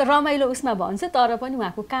त्यो त रमाइलो उसमा भन्छ तर पनि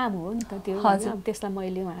उहाँको काम हो नि त त्यो त्यसलाई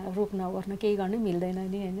मैले उहाँ रोक्न केही गर्नै मिल्दैन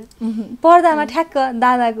नि होइन पर्दामा ठ्याक्क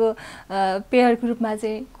दादाको पेयरको रूपमा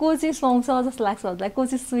चाहिँ को चाहिँ सुहाउँछ जस्तो लाग्छ हजुरलाई को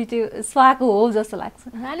चाहिँ सुहाएको हो जस्तो लाग्छ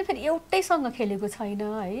उहाँले फेरि एउटैसँग खेलेको छैन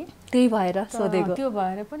है त्यही भएर सोधेको त्यो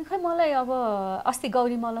भएर पनि खै मलाई अब अस्ति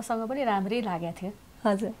गौरी मल्लसँग पनि राम्रै लागेको थियो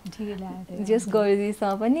हजुर ठिकै लागेको थियो जस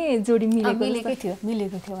गौरीसँग पनि जोडी मिलेको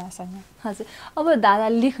थियो उहाँसँग हजुर अब दादा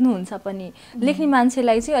लेख्नुहुन्छ पनि लेख्ने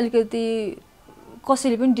मान्छेलाई चाहिँ अलिकति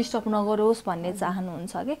कसैले पनि डिस्टर्ब नगरोस् भन्ने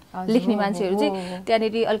चाहनुहुन्छ कि लेख्ने मान्छेहरू चाहिँ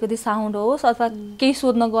त्यहाँनिर अलिकति साउन्ड होस् अथवा केही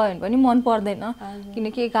सोध्न गयो भने पनि मन पर्दैन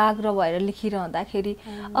किनकि एकाग्र भएर लेखिरहँदाखेरि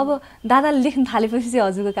अब दादाले लेख्न थालेपछि चाहिँ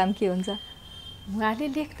हजुरको काम के हुन्छ उहाँले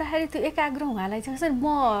लेख्दाखेरि त्यो एकाग्र उहाँलाई चाहिँ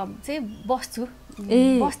म चाहिँ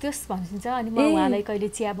बस्थ्योस् भनिन्छ अनि म उहाँलाई कहिले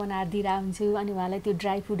चिया बनाएर दिइरहेको हुन्छु अनि उहाँलाई त्यो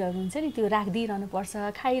ड्राई फुडहरू हुन्छ नि त्यो राखिदिइरहनुपर्छ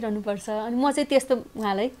खाइरहनुपर्छ अनि म चाहिँ त्यस्तो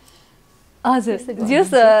उहाँलाई हजुर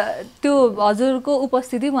जस त्यो हजुरको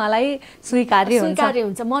उपस्थिति उहाँलाई स्वीकार्य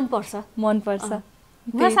हुन्छ मनपर्छ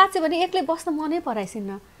उहाँ साँच्चै भने एक्लै बस्न मनै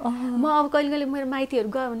पराइसिन्न म अब कहिले मेरो माइतीहरू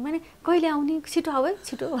गयो भने मैले कहिले आउने छिटो आऊ है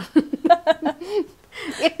छिटो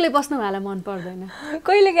एक्लै बस्नु उहाँलाई मन पर्दैन।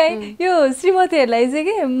 कहिलेकाहीँ यो श्रीमतीहरूलाई चाहिँ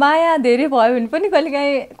के माया धेरै भयो भने पनि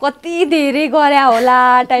कहिलेकाहीँ कति धेरै गरे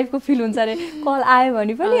होला टाइपको फिल हुन्छ अरे। कल आयो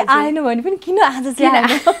भने पनि आएन भने पनि किन आज चाहिँ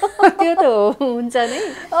आएन त्यो त हुन्छ नै।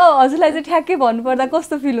 हजुरलाई चाहिँ ठ्याक्कै भन्नुपर्दा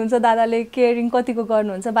कस्तो फिल हुन्छ? दादाले केयरिङ कतिको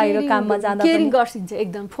गर्नुहुन्छ बाहिर काममा जाँदा? केयरिङ गर्छिन्छ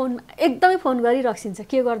एकदम, एकदमै फोन गरिराख्छिन्छ,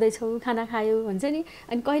 के गर्दैछौ, खाना खायो भन्छ नि।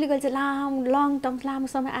 अनि कहिले कहिले चाहिँ लङ टर्म लामो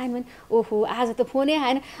समय आएन भने ओहो आज त फोनै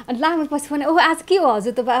आएन, अनि लामो पछि फोन ओहो आज के हो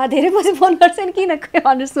हजुर त धेरै पछि फोन गर्छ नि किन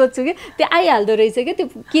भनेर सोध्छु कि त्यो आइहाल्दो रहेछ कि त्यो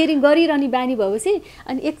केयरिङ गरिरहने बानी भएपछि।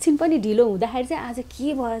 अनि एकछिन पनि ढिलो हुँदाखेरि चाहिँ आज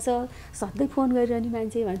के भएछ सधैँ फोन गरिरहने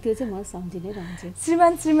मान्छे भने त्यो चाहिँ म सम्झि नै रहन्छु।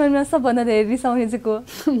 श्रीमानमा सबभन्दा धेरै रिसाउने चाहिँ को?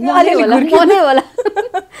 मनै होला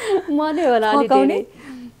मनै होला अलि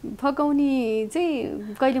फकाउने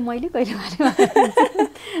चाहिँ कहिले मैले कहिले उहाँले,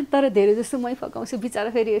 तर धेरै जस्तो मै फकाउँछु बिचरा।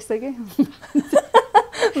 फेरि यस्तो के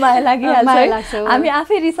माया लागिहाल्छ, हामी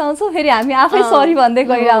आफै रिसाउँछौँ फेरि हामी आफै सरी भन्दै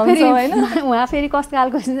गइरहन्छौँ होइन। उहाँ फेरि कस्तो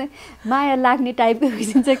खालको चाहिँ माया लाग्ने टाइपको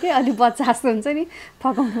बुझिन्छ कि अलिक बच्चा जस्तो हुन्छ नि,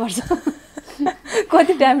 फकाउनुपर्छ।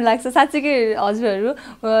 कति टाइम लाग्छ साँच्चीकै हजुरहरू?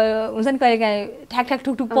 हुन्छ नि कहिलेकाहीँ ठ्याक ठ्याक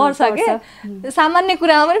ठुकठुक पर्छ क्या, सामान्य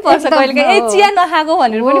कुरामा पनि पर्छ कहिलेकाहीँ। ए चिया नखाएको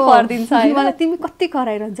भनेर पनि परिदिन्छ। मलाई तिमी कति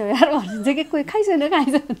कराइरहन्छौ यार भनिन्छ कि कोही खाइछैन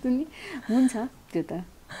खान्छ नि, हुन्छ त्यो त।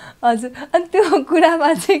 हजुर, अनि त्यो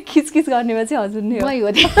कुरामा चाहिँ खिचखिच गर्नेमा चाहिँ हजुर नै हो?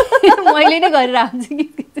 मैले नै गरेर आउँछु कि।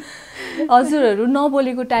 हजुरहरू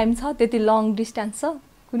नबोलेको टाइम छ त्यति लङ डिस्टेन्स छ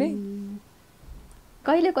कुनै?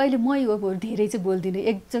 कहिले कहिले मै हो धेरै चाहिँ बोल्दिनँ,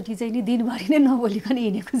 एकचोटि चाहिँ नि दिनभरि नै नबोलिकन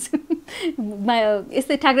हिँडेको छु।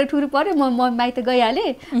 यस्तै ठ्याक्रै ठुरो पऱ्यो म माइत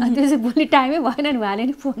गइहालेँ, अनि त्यो चाहिँ बोल्ने टाइमै भएन नि, उहाँले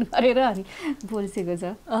नि फोन गरेर अनि बोल्सेको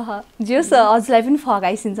छ। जे होस् हजुरलाई पनि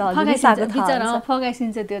फगाइसिन्छ,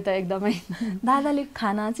 फगाइसिन्छ त्यो त एकदमै। दादाले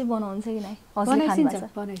खाना चाहिँ बनाउँछ कि नै? बनाइसिन्छ।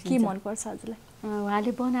 के मनपर्छ हजुरलाई?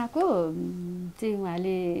 उहाँले बनाएको चाहिँ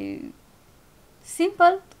उहाँले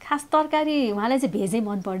सिम्पल, खास तरकारी उहाँलाई चाहिँ भेजै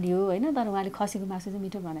मनपर्ने हो होइन, तर उहाँले खसीको मासु चाहिँ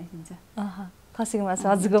मिठो बनाइदिन्छ। खसीको मासु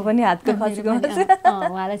हजुरको पनि हातको खसीको मासु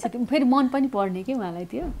उहाँलाई चाहिँ फेरि मन पनि पर्ने कि उहाँलाई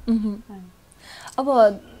त्यो। अब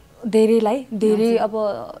धेरै अब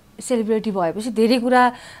सेलिब्रिटी भएपछि धेरै कुरा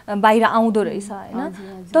बाहिर आउँदो रहेछ होइन,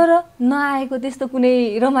 तर नआएको त्यस्तो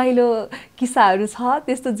कुनै रमाइलो किस्साहरू छ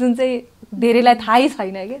त्यस्तो जुन चाहिँ धेरैलाई थाहै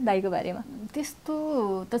छैन कि दाइको बारेमा?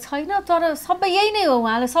 त्यस्तो त छैन, तर सबै यही नै हो,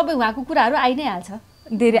 उहाँलाई सबै उहाँको कुराहरू आइ नै हाल्छ।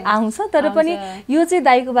 धेरै आउँछ तर पनि यो चाहिँ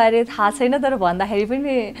दाइको बारे थाहा छैन तर भन्दाखेरि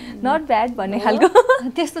पनि नट ब्याड भन्ने खालको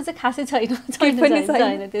त्यस्तो चाहिँ खासै छैन।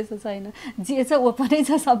 त्यस्तो छैन, जे छ ओपनै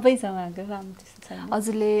छ, सबै छ उहाँको, राम्रो त्यस्तो छैन।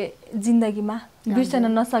 हजुरले जिन्दगीमा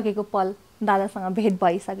बिर्सन नसकेको पल दादासँग भेट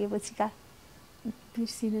भइसकेपछि का?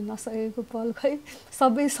 बिर्सिन नसकेको पल खै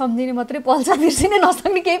सबै सम्झिने मात्रै पल छ, बिर्सिनै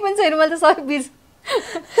नसक्ने केही पनि छैन। मैले त सबै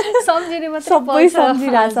सम्झिने मात्रै सबै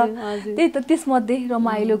सम्झिरहेछ। त्यही त, त्यसमध्ये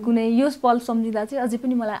रमाइलो कुनै यो पल सम्झिँदा चाहिँ अझै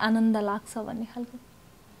पनि मलाई आनन्द लाग्छ भन्ने खालको?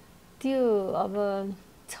 त्यो अब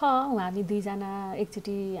छ, हामी दुईजना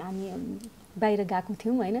एकचोटि हामी बाहिर गएको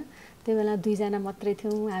थियौँ होइन, त्यो बेला दुईजना मात्रै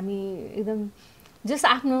थियौँ। हामी एकदम जस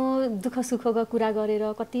आफ्नो दुःख सुखको कुरा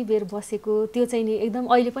गरेर कति बेर बसेको त्यो चाहिँ नि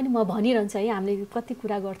एकदम अहिले पनि म भनिरहन्छु है, हामीले कति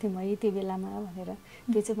कुरा गर्थ्यौँ है त्यो बेलामा भनेर,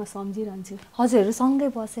 त्यो चाहिँ म सम्झिरहन्छु। हजुरहरू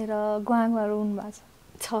सँगै बसेर गुवा रुनु भएको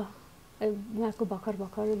छ? उहाँको भर्खर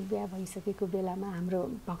बिहा भइसकेको बेलामा,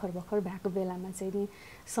 हाम्रो भर्खर भएको बेलामा चाहिँ नि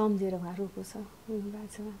सम्झेर उहाँ रोएको छ, रुनु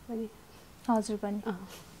भएको छ पनि। हजुर पनि?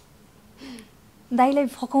 दाइलाई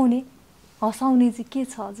फकाउने हँसाउने चाहिँ के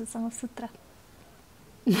छ हजुरसँग सूत्र?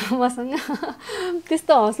 मसँग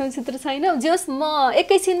त्यस्तो हँसाउने सूत्र छैन, जे होस् म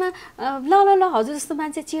एकैछिनमा ल हजुर जस्तो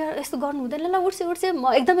मान्छे चेयर यस्तो गर्नु हुँदैन, ल उठ्छ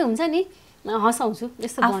म एकदमै हुन्छ नि हँसाउँछु।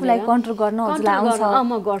 यस्तो आफूलाई कन्ट्रोल गर्न हजुरलाई आउँछ?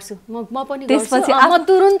 म गर्छु, म पनि गर्छु। म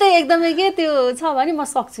तुरुन्तै एकदमै के त्यो छ भने म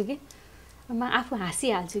सक्छु कि, म आफू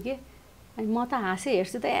हाँसिहाल्छु कि। अनि म त हाँसे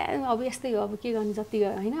हेर्छु त अब यस्तै हो, अब के गर्ने, जति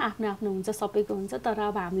होइन आफ्नो हुन्छ, सबैको हुन्छ, तर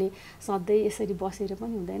अब हामीले सधैँ यसरी बसेर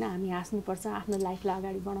पनि हुँदैन, हामी हाँस्नुपर्छ, आफ्नो लाइफलाई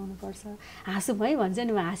अगाडि बढाउनुपर्छ। हाँसु है भन्छ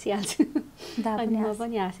नि, म हाँसिहाल्छु। अनि म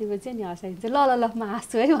पनि हाँसेपछि नि हँसाइदिन्छ, ल म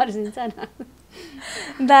हाँस्छु है भनिदिन्छ न।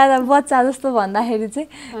 दादा बच्चा जस्तो भन्दाखेरि चाहिँ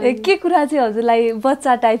के कुरा चाहिँ हजुरलाई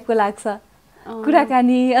बच्चा टाइपको लाग्छ?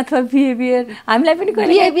 कुराकानी अथवा बिहेभियर? हामीलाई पनि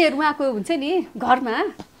बिहेभियर उहाँको हुन्छ नि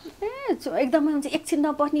घरमा एकदमै हुन्छ, एकछिन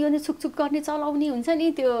नबस्ने, यो छुकछुक गर्ने, चलाउने हुन्छ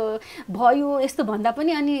नि, त्यो भयो यस्तो भन्दा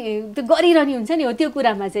पनि अनि त्यो गरिरहने हुन्छ नि, हो त्यो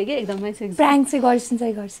कुरामा चाहिँ के एकदमै प्र्याङ्क चाहिँ गर्छिन्छ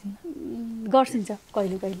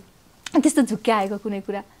कहिले कहिले। त्यस्तो झुक्क्याएको कुनै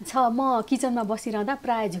कुरा छ? म किचनमा बसिरहँदा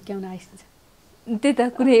प्रायः झुक्क्याउन आइसिन्छ। त्यही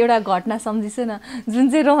त, कुनै एउटा घटना सम्झिछु न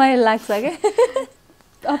जुन चाहिँ रमाइलो लाग्छ क्या?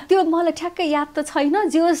 अब त्यो मलाई ठ्याक्कै याद त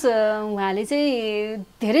छैन, जे होस् उहाँले चाहिँ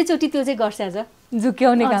धेरैचोटि त्यो चाहिँ गर्छ।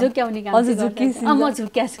 झुक्क्याउने काम? म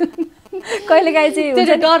झुक्क्याएको छु। कहिलेकाहीँ चाहिँ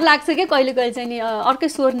त्यो डर लाग्छ कि कहिले कहिले चाहिँ नि अर्कै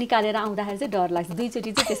स्वर निकालेर आउँदाखेरि चाहिँ डर लाग्छ।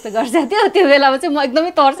 दुईचोटि चाहिँ त्यस्तो गर्छ त्यो बेलामा चाहिँ म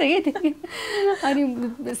एकदमै तर्सेँ कि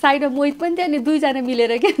अनि साइडमा मोहित पनि थियो अनि दुईजना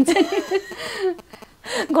मिलेर के हुन्छ नि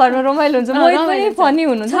घरमा रमाइलो हुन्छ। मोहित पनि फनी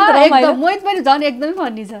हुनुहुन्छ एकदम, मोहित पनि झन् एकदमै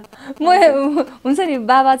फनी छ। हुन्छ नि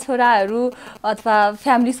बाबा छोराहरू अथवा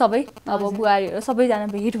फ्यामिली सबै अब बुहारीहरू सबैजना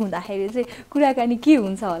भेट हुँदाखेरि चाहिँ कुराकानी के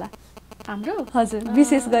हुन्छ होला हाम्रो? हजुर,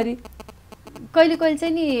 विशेष गरी कहिले कहिले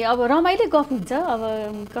चाहिँ नि अब रमाइलो गफ हुन्छ। अब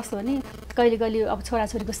कस्तो भने कहिले कहिले अब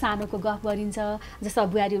छोराछोरीको सानोको गफ गरिन्छ। जस्तो अब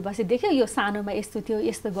बुहारीहरू बसे देख्यो यो सानोमा यस्तो थियो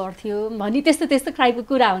यस्तो गर्थ्यो भनी त्यस्तो त्यस्तो खालको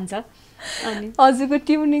कुरा हुन्छ। अनि हजुरको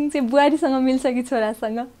ट्युनिङ चाहिँ बुहारीसँग मिल्छ कि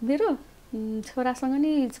छोरासँग? मेरो छोरासँग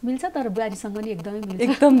नि मिल्छ तर बुहारीसँग नि एकदमै मिल्छ।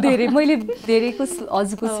 एकदम धेरै मैले धेरैको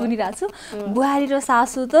हजुरको सुनिरहेको छु बुहारी र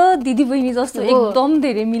सासू त दिदी बहिनी जस्तो एकदम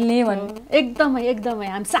धेरै मिल्ने भन्ने। एकदमै एकदमै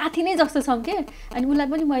हामी साथी नै जस्तो छौँ के। अनि उसलाई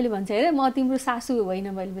पनि मैले भन्छ अरे म तिम्रो सासू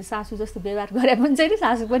होइन, मैले सासू जस्तो व्यवहार गरे पनि छैन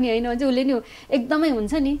सासू पनि होइन भन्छ उसले नि। एकदमै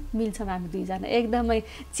हुन्छ नि मिल्छौँ हामी दुईजना एकदमै।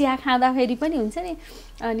 चिया खाँदाखेरि पनि हुन्छ नि।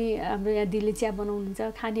 अनि हाम्रो यहाँ दिदीले चिया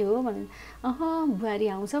बनाउनुहुन्छ खाने हो भने बुहारी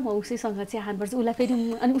आउँछ म उसैसँग चिया खानुपर्छ उसलाई फेरि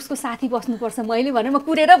अनि उसको साथी बस्नुपर्छ मैले भने म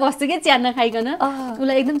कुरेर बस्छु कि चिया नखाइकन।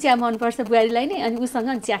 उसलाई एकदम चिया मनपर्छ बुहारीलाई नै अनि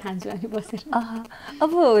उसँग चिया खान्छु अनि बसेर।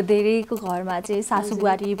 अब धेरैको घरमा चाहिँ सासू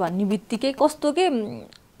बुहारी भन्ने बित्तिकै कस्तो के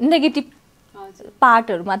नेगेटिभ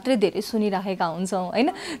पार्टहरू मात्रै धेरै सुनिराखेका हुन्छौँ होइन।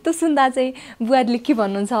 त्यो सुन्दा चाहिँ बुहारीले के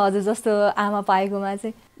भन्नुहुन्छ हजुर जस्तो आमा पाएकोमा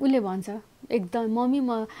चाहिँ? उसले भन्छ एकदम मम्मी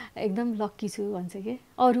म एकदम लक्की छु भन्छ कि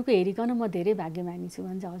अरूको हेरिकन म धेरै भाग्यमानी छु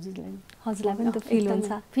भन्छ हजुरलाई। हजुरलाई पनि त फिल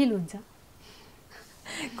हुन्छ? फिल हुन्छ।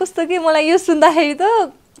 कस्तो कि मलाई यो सुन्दाखेरि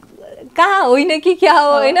त कहाँ होइन कि क्या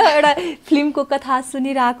हो होइन, एउटा फिल्मको कथा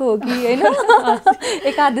सुनिरहेको हो कि होइन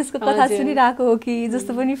एकादेशको कथा सुनिरहेको हो कि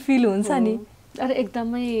जस्तो पनि फिल हुन्छ नि। अरे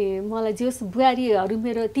एकदमै मलाई जे बुहारीहरू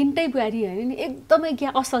मेरो तिनटै बुहारी होइन नि एकदमै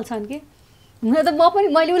क्या असल छन् कि। हुन त म पनि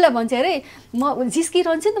मैले उसलाई भन्छ अरे म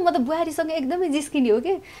जिस्किरहन्छु नि त म त बुहारीसँग एकदमै जिस्किने हो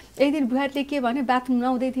कि। एक दिन बुहारीले के भने बाथरुम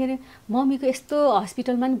नुहाउँदै थियो अरे मम्मीको यस्तो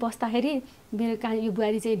हस्पिटलमा नि बस्दाखेरि मेरो यो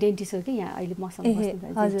बुहारी चाहिँ डेन्टिस्ट हो कि यहाँ अहिले मसँग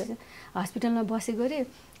बस्नु हस्पिटलमा बसेको अरे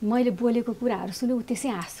मैले बोलेको कुराहरू सुन्यो ऊ त्यसै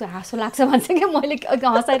हाँसो लाग्छ भन्छ क्या। मैले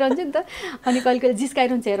हँसाइरहन्छु नि त अनि कहिले कहिले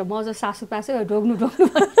जिस्काइरहन्छ हेर म जो सासू पासो ढोग्नु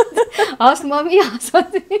हस् मम्मी हँस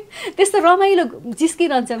त्यस्तो रमाइलो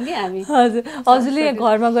जिस्किरहन्छौँ कि हामी। हजुर हजुरले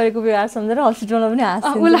घरमा गरेको व्यवहार सम्झेर हस्पिटलमा पनि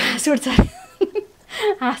हाँस्छ? उसलाई हाँस उठ्छ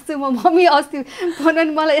हाँस्छु म मम्मी अस्ति फोन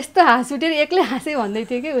मलाई यस्तो हाँस उठेर एक्लै हाँसेँ भन्दै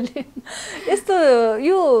थियो कि उसले। यस्तो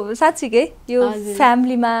यो साँच्चीकै यो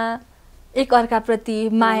फ्यामिलीमा एकअर्काप्रति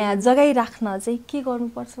माया जगाइराख्न चाहिँ के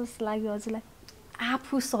गर्नुपर्छ जस्तो लाग्यो हजुरलाई?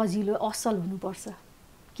 आफू सजिलो असल हुनुपर्छ।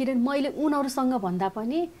 किनभने मैले उनीहरूसँग भन्दा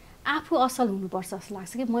पनि आफू असल हुनुपर्छ जस्तो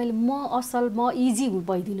लाग्छ कि। मैले म असल म इजी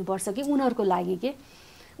भइदिनुपर्छ कि उनीहरूको लागि के।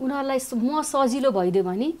 उनीहरूलाई म सजिलो भइदियो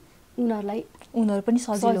भने उनीहरू पनि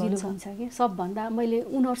सजिलो हुन्छ कि। सबभन्दा मैले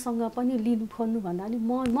उनीहरूसँग पनि लिनु खोज्नु भन्दा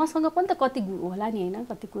पनि मसँग पनि त कति होला नि होइन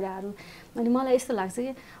कति कुराहरू। अनि मलाई यस्तो लाग्छ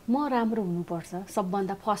कि म राम्रो हुनुपर्छ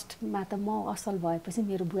सबभन्दा फर्स्टमा त म असल भएपछि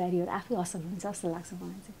मेरो बुहारीहरू आफै असल हुन्छ जस्तो लाग्छ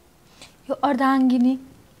मलाई चाहिँ। यो अर्धाङ्गिनी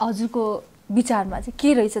हजुरको विचारमा चाहिँ के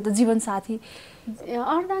रहेछ त जीवनसाथी?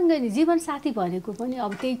 अर्धाङ्गिनी जीवनसाथी भनेको पनि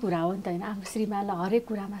अब त्यही कुरा हो नि त होइन। आफ्नो श्रीमानलाई हरेक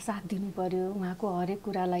कुरामा साथ दिनु पर्यो, उहाँको हरेक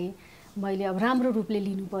कुरालाई मैले अब राम्रो रूपले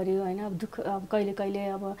लिनु पर्यो होइन। अब दुःख अब कहिले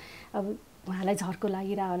कहिले अब उहाँलाई झर्को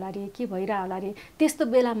लागिरह होला अरे के भइरह होला अरे त्यस्तो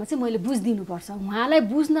बेलामा चाहिँ मैले बुझिदिनुपर्छ। उहाँलाई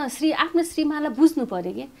बुझ्न आफ्नो श्रीमानलाई बुझ्नु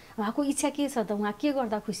पर्यो कि उहाँको इच्छा के छ त उहाँ के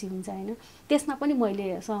गर्दा खुसी हुन्छ होइन। त्यसमा पनि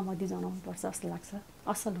मैले सहमति जनाउनुपर्छ जस्तो लाग्छ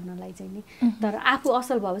असल हुनलाई चाहिँ नि। तर आफू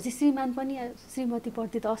असल भएपछि श्रीमान पनि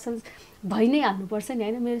श्रीमतीप्रति त असल भइ नै हाल्नुपर्छ नि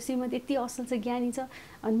होइन। मेरो श्रीमती यति असल छ ज्ञानी छ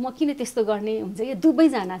अनि म किन त्यस्तो गर्ने हुन्छ कि।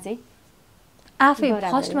 दुवैजना चाहिँ आफै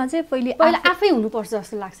फर्स्टमा चाहिँ पहिला आफै हुनुपर्छ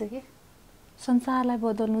जस्तो लाग्छ कि। संसारलाई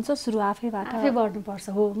बदल्नु छ सुरु आफैबाट आफै बढ्नुपर्छ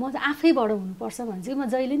हो। म चाहिँ आफैबाट हुनुपर्छ भन्छु कि। म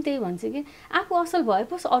जहिले पनि त्यही भन्छु कि आफू असल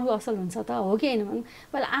भएपछि अरू असल हुन्छ त हो कि होइन भने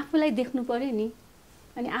पहिला आफूलाई देख्नु पर्यो नि।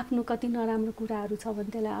 अनि आफ्नो कति नराम्रो कुराहरू छ भने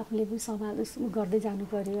त्यसलाई आफूले पनि सम्हाल गर्दै जानु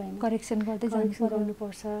पर्यो होइन। करेक्सन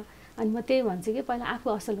गर्नुपर्छ। अनि म त्यही भन्छु कि पहिला आफू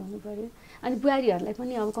असल हुनु पर्यो। अनि बुहारीहरूलाई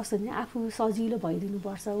पनि अब कस्तो भने आफू सजिलो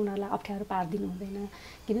भइदिनुपर्छ उनीहरूलाई अप्ठ्यारो पारिदिनु हुँदैन।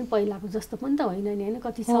 किनभने पहिलाको जस्तो पनि त होइन नि होइन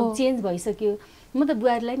कति सब चेन्ज भइसक्यो। म त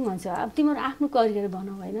बुहारीलाई पनि भन्छु अब तिमीहरू आफ्नो करियर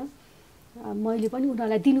बनाऊ होइन। मैले पनि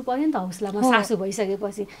उनीहरूलाई दिनु पर्यो नि त हौसला। म सासू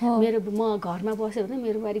भइसकेपछि म घरमा बस्यो भने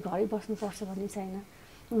मेरो बुहारी घरै बस्नुपर्छ भन्ने छैन।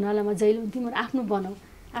 उनीहरूलाई म जहिले पनि तिमीहरू आफ्नो बनाऊ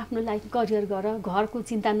आफ्नो लाइफ करियर गर घरको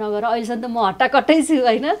चिन्ता नगर। अहिलेसम्म त म हट्टाकट्टै छु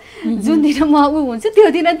होइन। जुन दिन म ऊ हुन्छु त्यो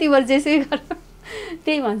दिन तिमीहरू जेसै गर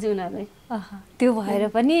त्यही भन्छु उनीहरूलाई। त्यो भएर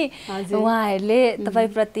पनि उहाँहरूले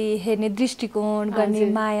तपाईँप्रति हेर्ने दृष्टिकोण गर्ने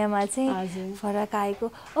मायामा चाहिँ फरक आएको।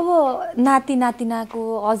 अब नाति नातिनाको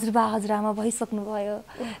हजुरबा हजुरआमा भइसक्नुभयो,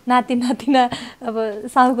 नाति नातिना अब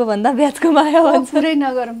साउको भन्दा ब्याजको माया भन्छ। पुरै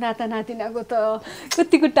नगरौँ, नाता नातिनाको त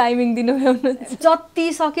कतिको टाइमिङ दिनुभयो? जति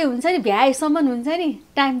सके हुन्छ नि, भ्याएसम्म हुन्छ नि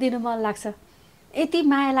टाइम दिनु मन लाग्छ। यति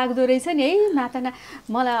माया लाग्दो रहेछ नि है नाता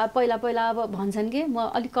मलाई पहिला पहिला अब भन्छन् कि म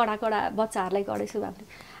अलिक कडा बच्चाहरूलाई गरेछु भने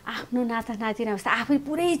आफ्नो नाता नातिना जस्तो आफै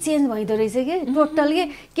पुरै चेन्ज भइदो रहेछ कि टोटल के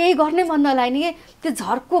केही गर्नै मन नलाग्ने कि त्यो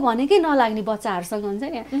झर्को भनेकै नलाग्ने बच्चाहरूसँग हुन्छ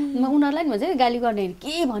नि। म उनीहरूलाई नि भन्छ नि गाली गर्ने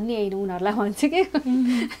के भन्ने होइन उनीहरूलाई भन्छु कि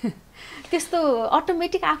त्यस्तो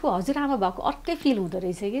अटोमेटिक आफू हजुरआमा भएको अर्कै फिल हुँदो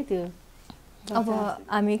रहेछ कि त्यो। अब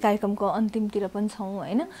हामी कार्यक्रमको अन्तिमतिर पनि छौँ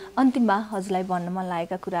होइन, अन्तिममा हजुरलाई भन्न मन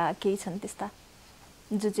लागेका कुरा केही छन् त्यस्ता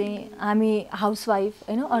जो चाहिँ हामी हाउसवाइफ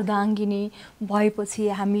होइन अर्धाङ्गिनी भएपछि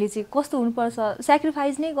हामीले चाहिँ कस्तो हुनुपर्छ,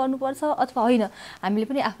 सेक्रिफाइस नै गर्नुपर्छ अथवा होइन हामीले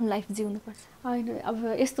पनि आफ्नो लाइफ जिउनुपर्छ? होइन, अब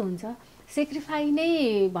यस्तो हुन्छ सेक्रिफाई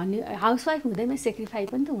नै भन्ने, हाउसवाइफ हुँदैमा सेक्रिफाई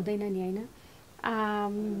पनि त हुँदैन नि होइन।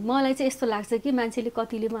 मलाई चाहिँ यस्तो लाग्छ कि मान्छेले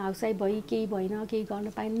कतिले म हाउसवाइफ भई केही भएन केही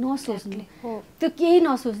गर्न पाएन नसोच्ने, त्यो केही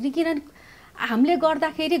नसोच्ने। किनभने हामीले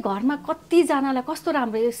गर्दाखेरि घरमा कतिजनालाई कस्तो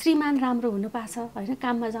राम्रो, श्रीमान राम्रो हुनु भएको छ होइन,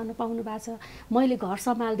 काममा जानु पाउनु भएको छ, मैले घर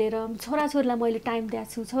सम्हालिदिएर छोराछोरीलाई मैले टाइम दिएको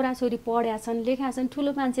छु, छोराछोरी पढ्या छन् लेखा छन्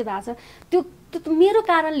ठुलो मान्छे भएको छ, त्यो मेरो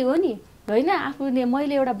कारणले हो नि होइन। आफूले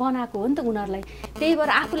मैले एउटा बनाएको हो नि त उनीहरूलाई, त्यही भएर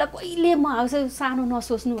आफूलाई कहिले म हाउस सानो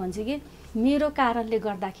नसोच्नु भन्छु कि मेरो कारणले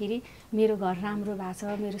गर्दाखेरि मेरो घर राम्रो भएको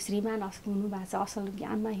छ, मेरो श्रीमान हुनु भएको छ, असल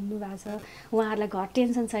ज्ञानमा हिँड्नु भएको छ, उहाँहरूलाई घर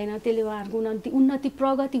टेन्सन छैन, त्यसले उहाँहरूको उन्नति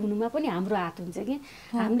प्रगति हुनुमा पनि हाम्रो हात हुन्छ कि।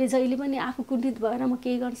 हामीले जहिले पनि आफू कुण्ठित भएर म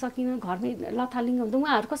केही गर्न सकिनँ घरमै लथालिङ्ग हुन्छ,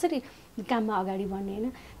 उहाँहरू कसरी काममा अगाडि बढ्ने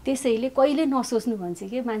होइन। त्यसैले कहिले नसोच्नु भन्छ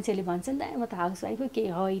कि मान्छेले भन्छ नि त म त हाउसवाइफ हो, केही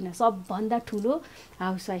होइन, सबभन्दा ठुलो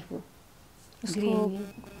हाउसवाइफ हो।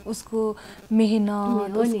 उसको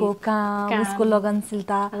मेहनत, उसको काम, उसको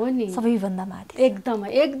लगनशीलता सबैभन्दा माथि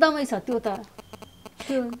एकदमै छ त्यो त।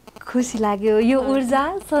 खुसी लाग्यो, यो ऊर्जा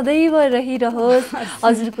सदैव रहिरहोस्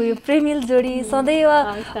हजुरको यो प्रेमिल जोडी सदैव।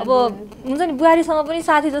 अब हुन्छ नि बुहारीसँग पनि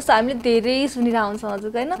साथी जस्तो हामीले धेरै सुनिरहेको हुन्छ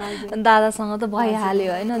हजुरको होइन, दादासँग त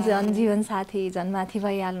भइहाल्यो होइन, जीवन साथी झन् माथि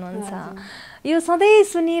भइहाल्नुहुन्छ। यो सधैँ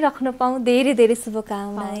सुनिराख्न पाऊँ धेरै धेरै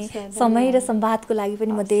शुभकामना। समय र संवादको लागि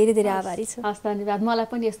पनि म धेरै धेरै आभारी छु। हस्, धन्यवाद। मलाई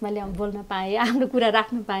पनि यसमा बोल्न पाएँ, आफ्नो कुरा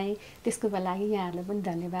राख्न पाएँ, त्यसको लागि यहाँहरूलाई पनि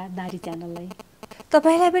धन्यवाद। नारी च्यानललाई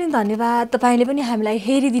तपाईँलाई पनि धन्यवाद। तपाईँले पनि हामीलाई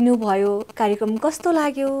हेरिदिनु भयो। कार्यक्रम कस्तो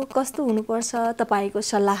लाग्यो, कस्तो हुनुपर्छ, तपाईँको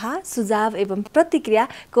सल्लाह सुझाव एवं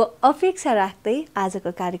प्रतिक्रियाको अपेक्षा राख्दै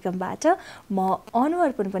आजको कार्यक्रमबाट म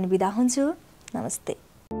अनुअर्पण पनि बिदा हुन्छु। नमस्ते।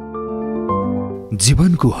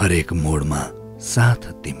 जीवनको हरेक मोडमा साथ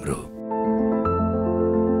तिम्रो,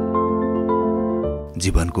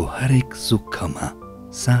 जीवनको हरेक सुखमा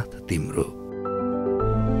साथ तिम्रो,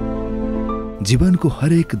 जीवनको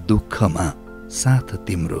हरेक दुःखमा साथ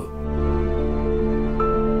तिम्रो,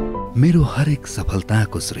 मेरो हरेक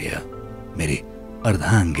सफलताको श्रेय मेरी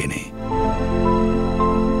अर्धाङ्गिनी।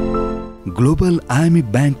 Global IME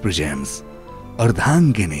bank presents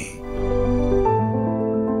अर्धाङ्गिनी।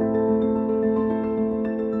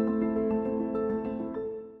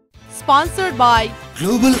 Sponsored by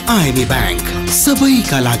Global IME Bank,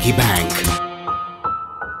 सबैका लागि बैंक।